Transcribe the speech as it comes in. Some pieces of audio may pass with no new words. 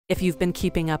If you've been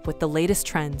keeping up with the latest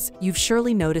trends, you've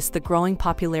surely noticed the growing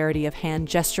popularity of hand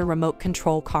gesture remote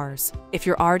control cars. If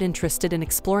you're interested in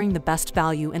exploring the best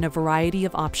value in a variety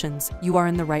of options, you are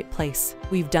in the right place.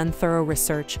 We've done thorough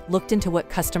research, looked into what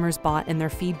customers bought and their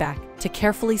feedback, to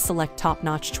carefully select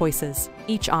top-notch choices.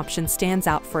 Each option stands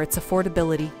out for its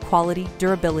affordability, quality,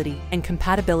 durability, and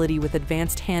compatibility with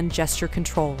advanced hand gesture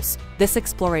controls. This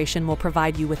exploration will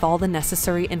provide you with all the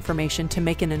necessary information to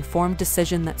make an informed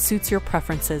decision that suits your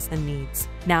preferences and needs.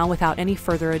 Now, without any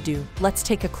further ado, let's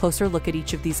take a closer look at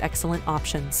each of these excellent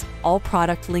options. All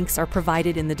product links are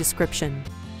provided in the description.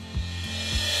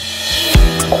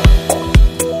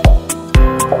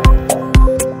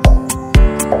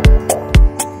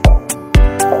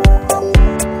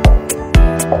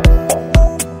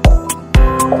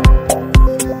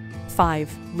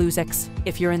 Luzix.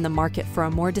 If you're in the market for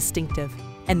a more distinctive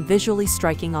and visually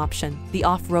striking option, the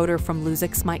off-roader from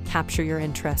Luzix might capture your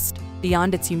interest.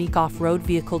 Beyond its unique off-road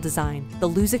vehicle design, the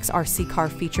Luzix RC car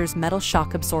features metal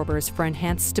shock absorbers for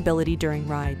enhanced stability during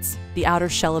rides. The outer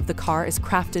shell of the car is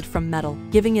crafted from metal,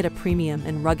 giving it a premium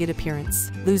and rugged appearance.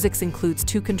 Luzix includes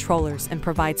 2 controllers and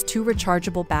provides 2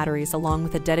 rechargeable batteries along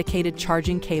with a dedicated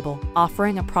charging cable,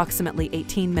 offering approximately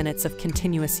 18 minutes of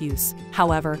continuous use.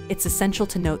 However, it's essential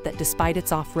to note that despite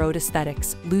its off-road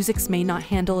aesthetics, Luzix may not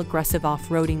handle aggressive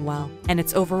off-roading well, and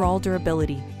its overall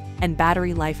durability and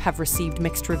battery life have received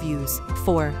mixed reviews.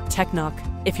 4. Technoc.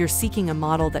 If you're seeking a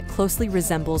model that closely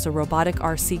resembles a robotic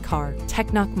RC car,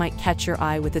 Technoc might catch your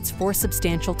eye with its 4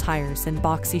 substantial tires and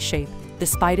boxy shape.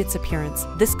 Despite its appearance,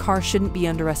 this car shouldn't be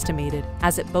underestimated,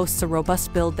 as it boasts a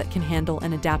robust build that can handle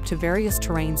and adapt to various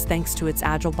terrains thanks to its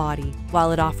agile body.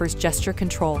 While it offers gesture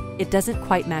control, it doesn't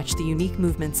quite match the unique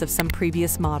movements of some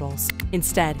previous models.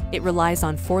 Instead, it relies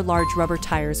on 4 large rubber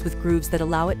tires with grooves that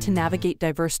allow it to navigate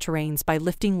diverse terrains by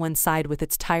lifting one side with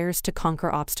its tires to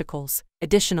conquer obstacles.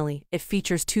 Additionally, it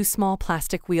features 2 small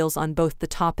plastic wheels on both the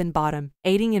top and bottom,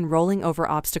 aiding in rolling over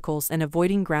obstacles and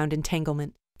avoiding ground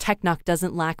entanglement. Technoc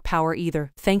doesn't lack power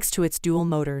either, thanks to its dual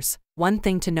motors. One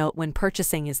thing to note when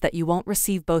purchasing is that you won't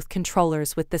receive both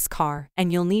controllers with this car,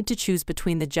 and you'll need to choose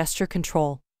between the gesture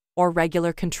control or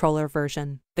regular controller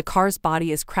version. The car's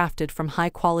body is crafted from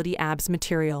high-quality ABS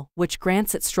material, which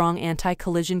grants it strong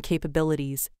anti-collision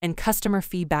capabilities, and customer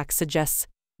feedback suggests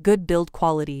good build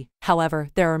quality. However,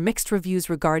 there are mixed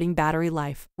reviews regarding battery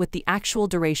life, with the actual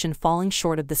duration falling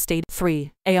short of the stated.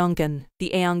 3. Aeongun. The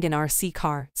Aeongun RC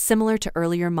car, similar to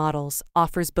earlier models,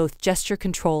 offers both gesture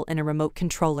control and a remote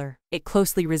controller. It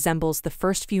closely resembles the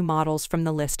first few models from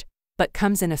the list, but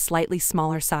comes in a slightly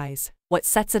smaller size. What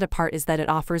sets it apart is that it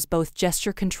offers both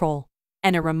gesture control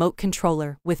and a remote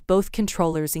controller, with both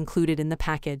controllers included in the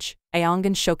package.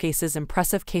 Aeongun showcases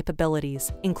impressive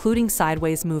capabilities, including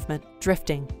sideways movement,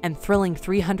 drifting, and thrilling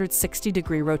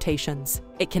 360-degree rotations.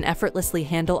 It can effortlessly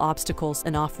handle obstacles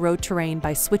and off-road terrain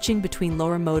by switching between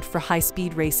lower mode for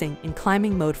high-speed racing and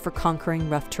climbing mode for conquering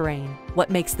rough terrain. What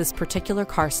makes this particular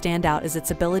car stand out is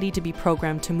its ability to be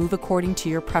programmed to move according to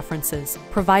your preferences,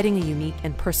 providing a unique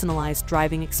and personalized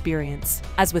driving experience.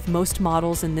 As with most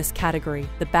models in this category,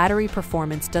 the battery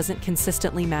performance doesn't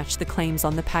consistently match the claims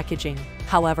on the packaging.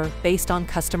 However, based on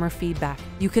customer feedback,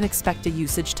 you can expect a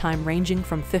usage time ranging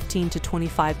from 15 to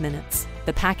 25 minutes.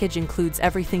 The package includes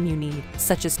everything you need,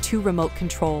 such as 2 remote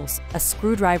controls, a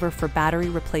screwdriver for battery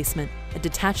replacement, a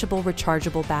detachable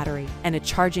rechargeable battery, and a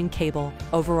charging cable.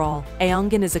 Overall,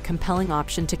 Aeongun is a compelling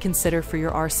option to consider for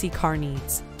your RC car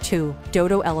needs. 2.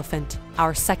 Dodo Elephant.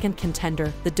 Our second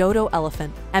contender, the Dodo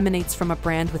Elephant, emanates from a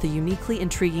brand with a uniquely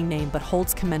intriguing name but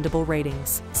holds commendable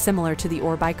ratings. Similar to the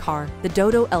Orbi car, the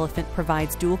Dodo Elephant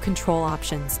provides dual control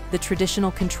options, the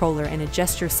traditional controller and a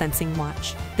gesture sensing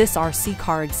watch. This RC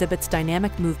car exhibits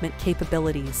dynamic movement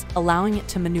capabilities, allowing it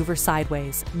to maneuver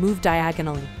sideways, move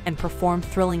diagonally, and perform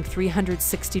thrilling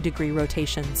 360-degree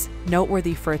rotations.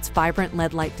 Noteworthy for its vibrant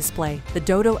LED light display, the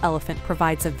Dodo Elephant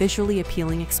provides a visually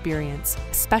appealing experience,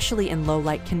 especially in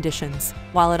low-light conditions.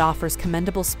 While it offers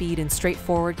commendable speed and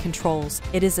straightforward controls,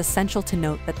 it is essential to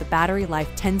note that the battery life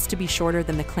tends to be shorter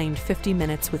than the claimed 50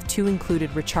 minutes with 2 included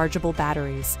rechargeable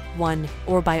batteries. 1.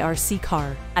 Orbi RC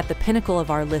car. At the pinnacle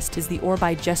of our list is the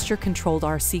Orbi gesture-controlled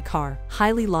RC car,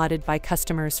 highly lauded by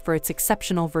customers for its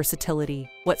exceptional versatility.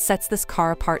 What sets this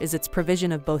car apart is its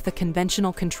provision of both a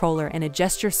conventional controller and a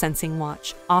gesture-sensing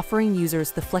watch, offering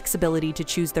users the flexibility to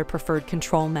choose their preferred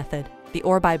control method. The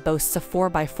Orbi boasts a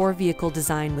 4x4 vehicle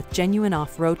design with genuine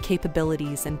off-road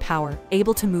capabilities and power,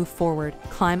 able to move forward,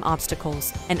 climb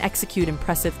obstacles, and execute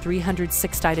impressive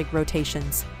 360-degree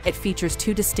rotations. It features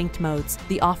two distinct modes,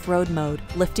 the off-road mode,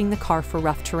 lifting the car for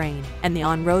rough terrain, and the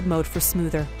on-road mode for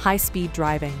smoother, high-speed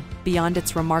driving. Beyond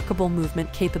its remarkable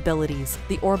movement capabilities,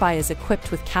 the Orbi is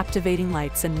equipped with captivating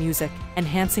lights and music,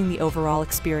 enhancing the overall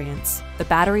experience. The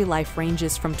battery life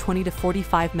ranges from 20 to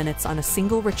 45 minutes on a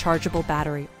single rechargeable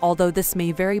battery, although this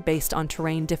may vary based on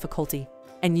terrain difficulty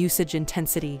and usage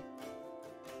intensity.